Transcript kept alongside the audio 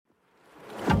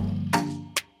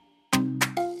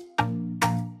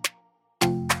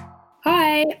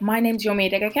Hi, my name's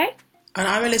Yomi Adegoke. And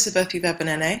I'm Elizabeth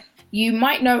Uvebanene. You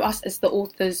might know us as the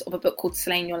authors of a book called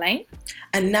Slay in Your Lane.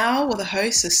 And now we're the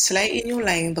hosts of Slay in Your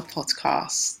Lane, the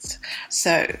podcast.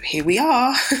 So here we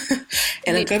are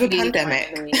in a global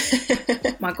pandemic.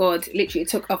 My God, literally it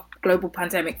took a global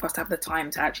pandemic for us to have the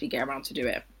time to actually get around to do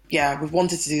it. Yeah, we've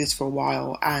wanted to do this for a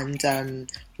while, and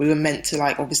we were meant to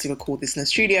obviously record this in the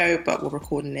studio, but we're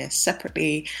recording this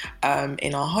separately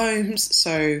in our homes.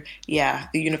 So yeah,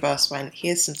 the universe went,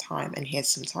 here's some time and here's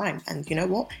some time. And you know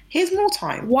what? Here's more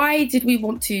time. Why did we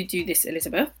want to do this,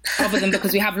 Elizabeth? Other than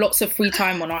because we have lots of free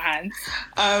time on our hands.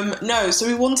 No, so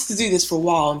we wanted to do this for a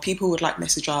while, and people would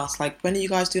message us when are you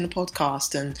guys doing a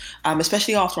podcast? And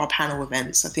especially after our panel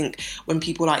events, I think when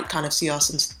people kind of see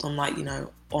us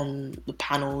on the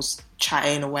panels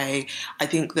chatting away, I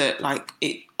think that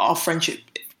our friendship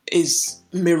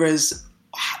mirrors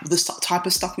the type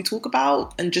of stuff we talk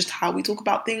about and just how we talk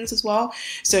about things as well.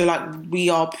 So we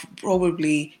are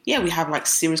probably, we have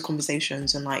serious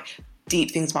conversations and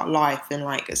deep things about life, and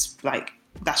it's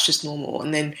that's just normal.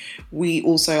 And then we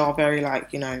also are very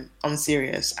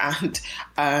unserious, and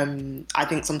I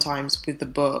think sometimes with the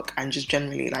book and just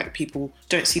generally people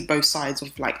don't see both sides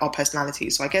of our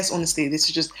personalities. So I guess honestly this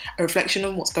is just a reflection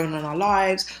on what's going on in our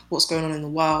lives, what's going on in the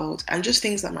world, and just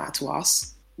things that matter to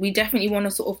us. We definitely want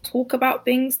to sort of talk about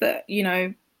things that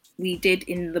we did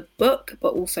in the book,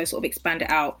 but also sort of expand it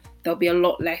out. There'll be a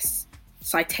lot less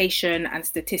citation and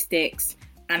statistics,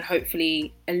 and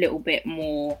hopefully a little bit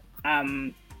more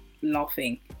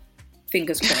laughing.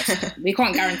 Fingers crossed. We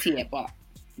can't guarantee it, but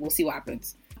we'll see what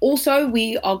happens. Also,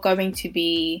 we are going to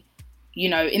be,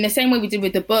 in the same way we did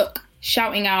with the book,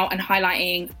 shouting out and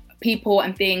highlighting people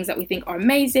and things that we think are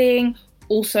amazing.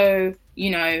 Also,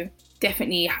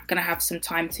 definitely going to have some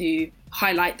time to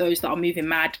highlight those that are moving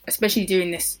mad, especially during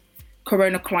this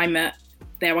corona climate.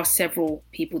 There are several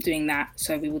people doing that,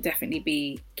 so we will definitely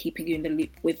be keeping you in the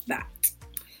loop with that.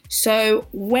 So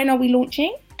when are we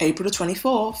launching? April the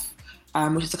 24th,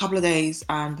 which is a couple of days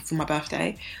before my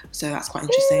birthday. So that's quite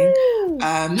interesting.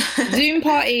 Zoom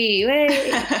party.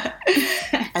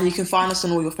 And you can find us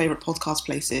on all your favourite podcast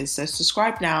places. So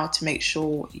subscribe now to make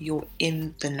sure you're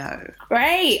in the know.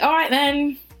 Great. All right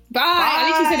then. Bye. At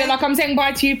least you said it like I'm saying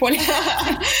bye to you, Polly. All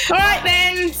right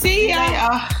then. See ya.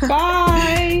 Later. Bye.